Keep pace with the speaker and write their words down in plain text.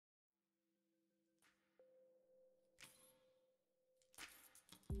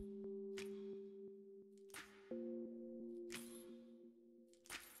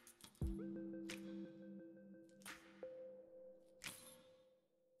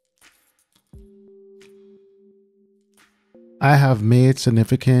I have made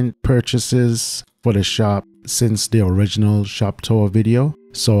significant purchases for the shop since the original shop tour video,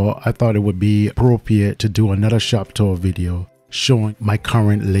 so I thought it would be appropriate to do another shop tour video showing my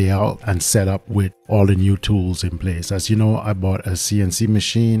current layout and setup with all the new tools in place. As you know, I bought a CNC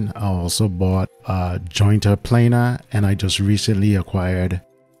machine. I also bought a jointer planer, and I just recently acquired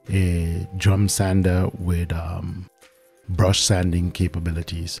a drum sander with brush sanding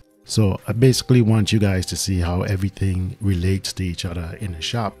capabilities. So I basically want you guys to see how everything relates to each other in the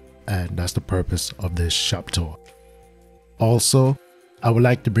shop, and that's the purpose of this shop tour. Also, I would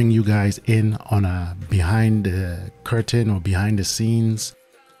like to bring you guys in on a behind the curtain or behind the scenes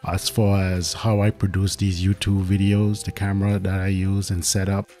as far as how I produce these YouTube videos, the camera that I use and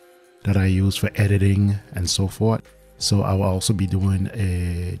setup that I use for editing and so forth. So I will also be doing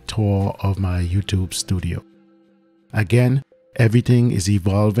a tour of my YouTube studio. Again, everything is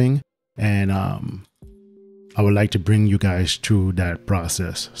evolving, and I would like to bring you guys through that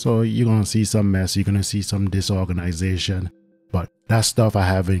process. So you're going to see some mess, you're going to see some disorganization, but that stuff I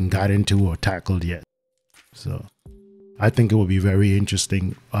haven't got into or tackled yet. So I think it will be very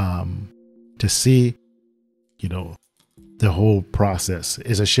interesting to see, you know, the whole process.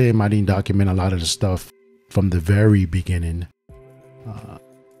 It's a shame I didn't document a lot of the stuff from the very beginning.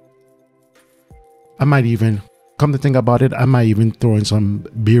 I might even, come to think about it, I might even throw in some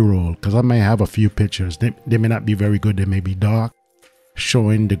B-roll because I might have a few pictures. They may not be very good, they may be dark,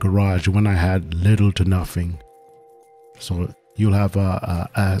 showing the garage when I had little to nothing. So you'll have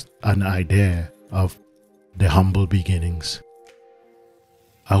an idea of the humble beginnings.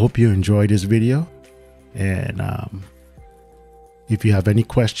 I hope you enjoyed this video, and if you have any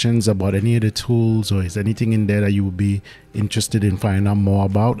questions about any of the tools, or is anything in there that you would be interested in finding out more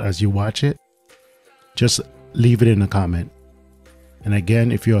about as you watch it, just leave it in a comment. And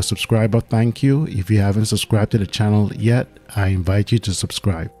again, if you're a subscriber, thank you. If you haven't subscribed to the channel yet, I invite you to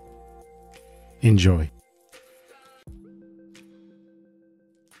subscribe. Enjoy.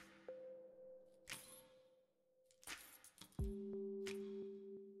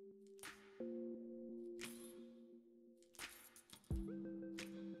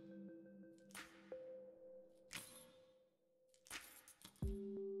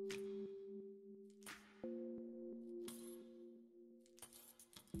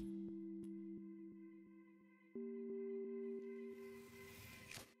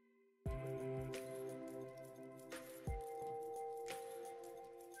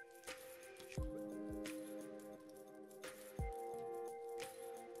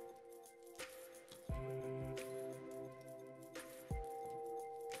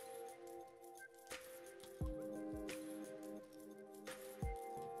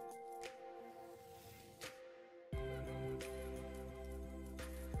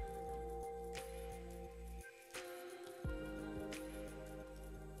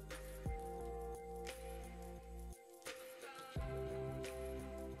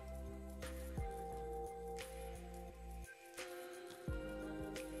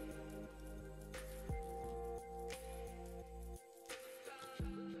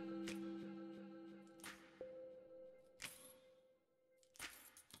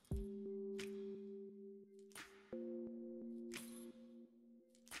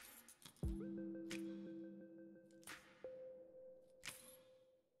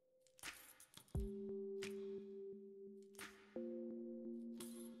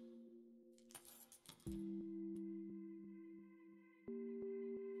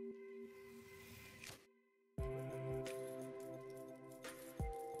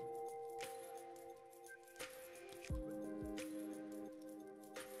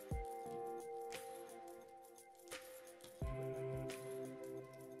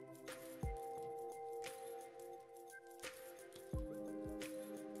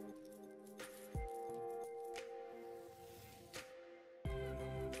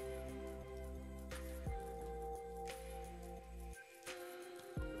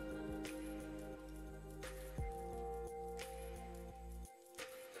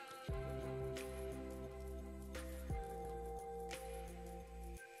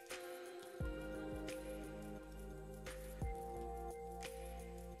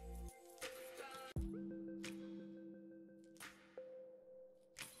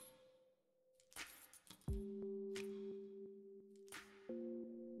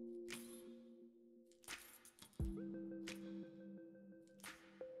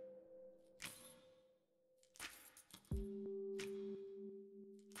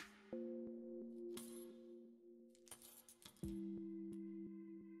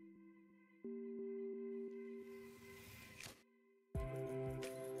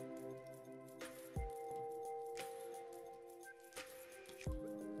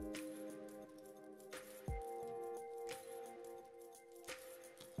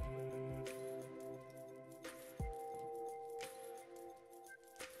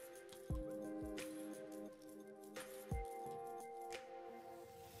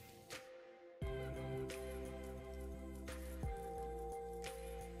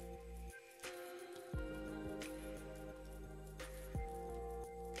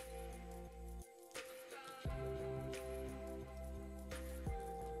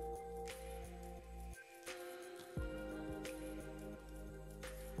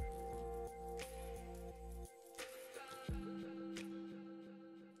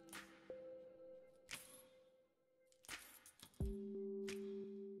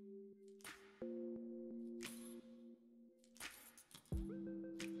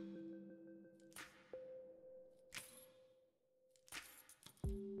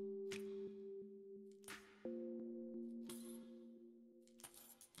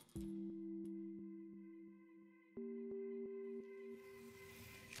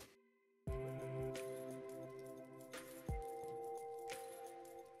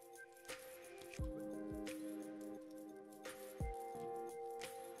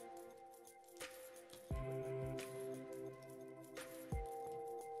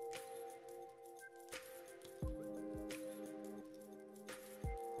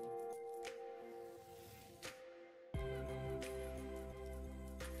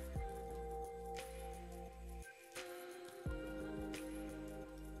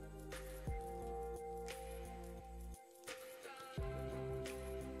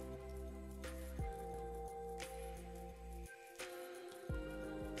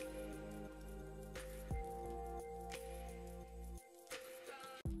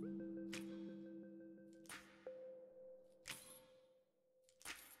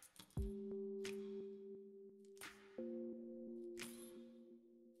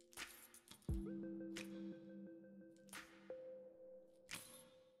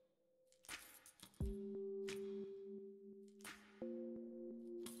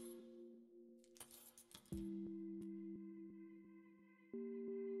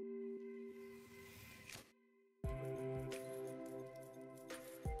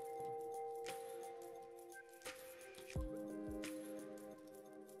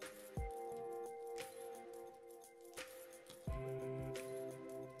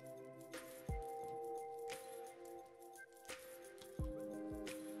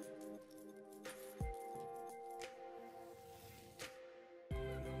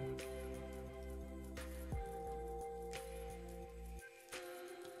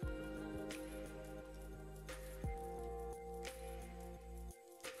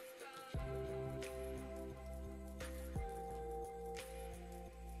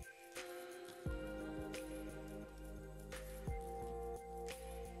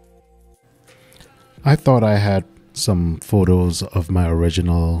 I thought I had some photos of my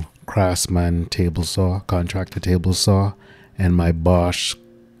original Craftsman table saw, contractor table saw, and my Bosch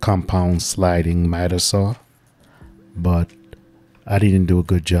compound sliding miter saw, but I didn't do a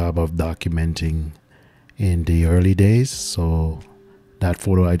good job of documenting in the early days, so that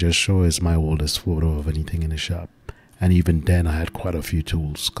photo I just showed is my oldest photo of anything in the shop. And even then I had quite a few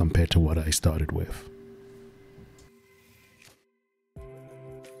tools compared to what I started with.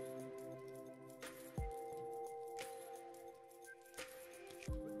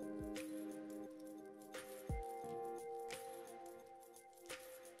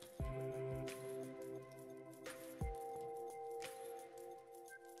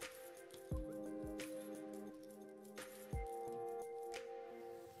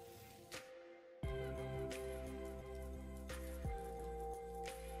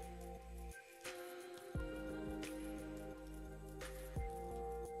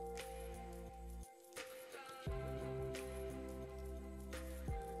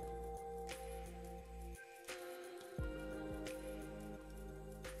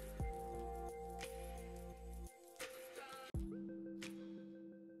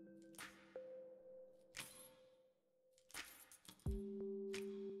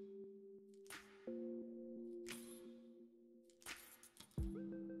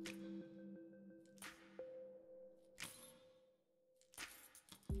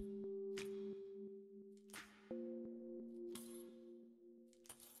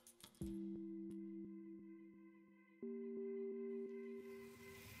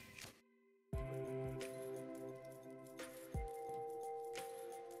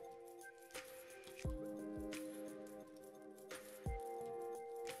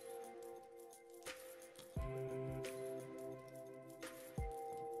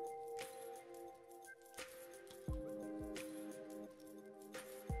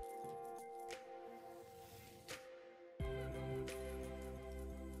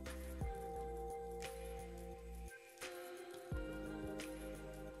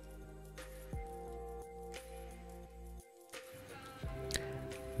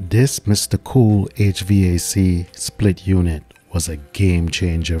 This Mr. Cool HVAC split unit was a game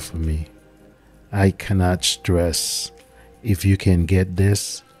changer for me. I cannot stress, if you can get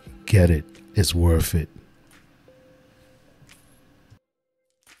this, get it. It's worth it.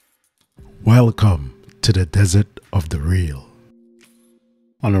 Welcome to the desert of the real.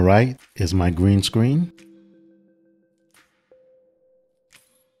 On the right is my green screen.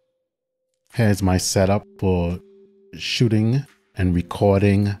 Here's my setup for shooting and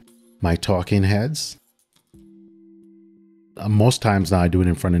recording my talking heads. Most times now I do it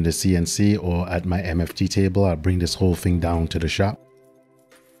in front of the CNC or at my MFG table. I bring this whole thing down to the shop.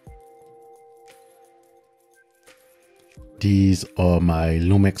 These are my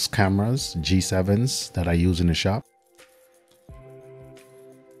Lumix cameras, G7s, that I use in the shop.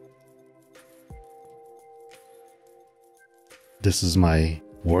 This is my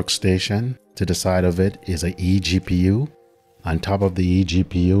workstation. To the side of it is a eGPU. On top of the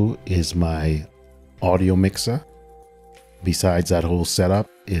eGPU is my audio mixer. Besides that whole setup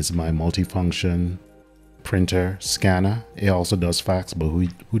is my multifunction printer scanner. It also does fax, but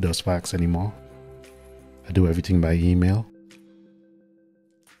who does fax anymore? I do everything by email.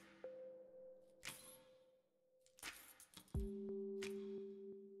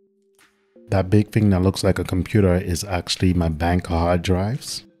 That big thing that looks like a computer is actually my bank hard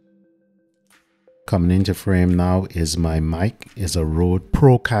drives. Coming into frame now is my mic. It's a Rode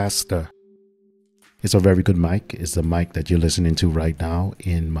Procaster. It's a very good mic. It's the mic that you're listening to right now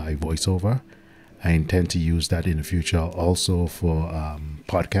in my voiceover. I intend to use that in the future also for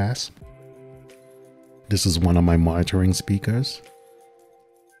podcasts. This is one of my monitoring speakers.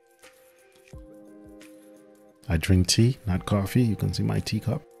 I drink tea, not coffee. You can see my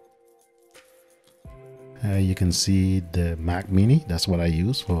teacup. You can see the Mac Mini. That's what I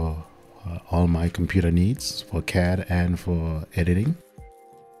use for all my computer needs, for CAD and for editing.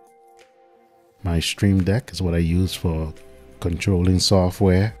 My Stream Deck is what I use for controlling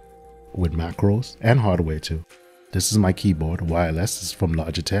software with macros and hardware too. This is my keyboard, wireless. This is from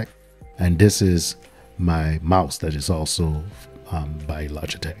Logitech. And this is my mouse that is also by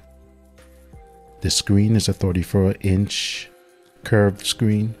Logitech. The screen is a 34-inch curved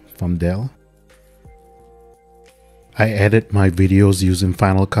screen from Dell. I edit my videos using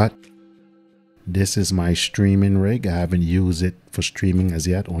Final Cut. This is my streaming rig. I haven't used it for streaming as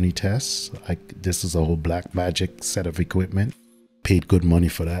yet, only tests. This is a whole Blackmagic set of equipment. Paid good money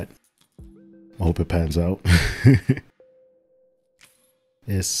for that. I hope it pans out.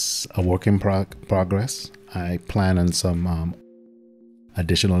 It's a work in progress. I plan on some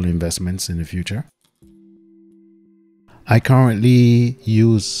additional investments in the future. I currently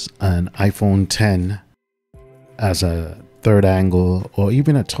use an iPhone 10 as a third angle or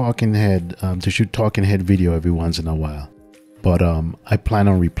even a talking head to shoot talking head video every once in a while. But I plan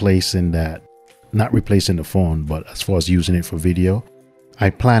on replacing that, not replacing the phone, but as far as using it for video, I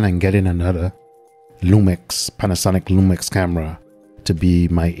plan on getting another Panasonic Lumix camera to be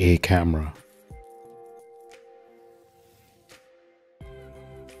my A camera.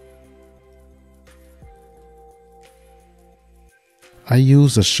 I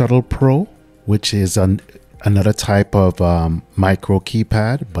use a Shuttle Pro, which is another type of micro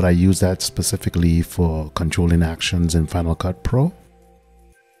keypad, but I use that specifically for controlling actions in Final Cut Pro.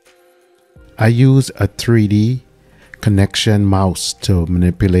 I use a 3D connection mouse to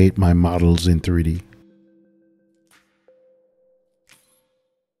manipulate my models in 3D.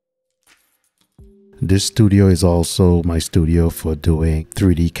 This studio is also my studio for doing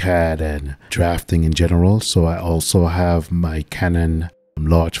 3D CAD and drafting in general, so I also have my Canon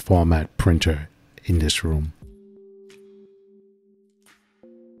large format printer in this room.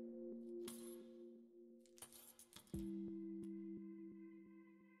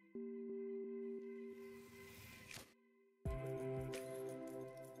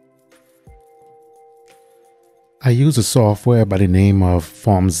 I use a software by the name of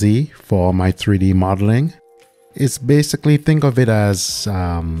FormZ for my 3D modeling. It's basically, think of it as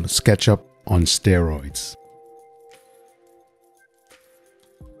SketchUp on steroids.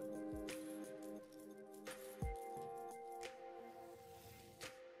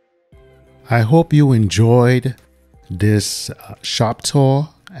 I hope you enjoyed this shop tour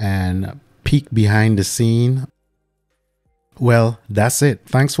and peek behind the scene. Well, that's it.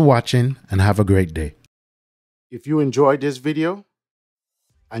 Thanks for watching and have a great day. If you enjoyed this video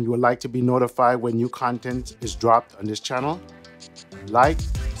and you would like to be notified when new content is dropped on this channel, like,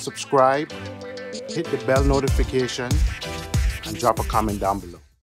 subscribe, hit the bell notification, and drop a comment down below.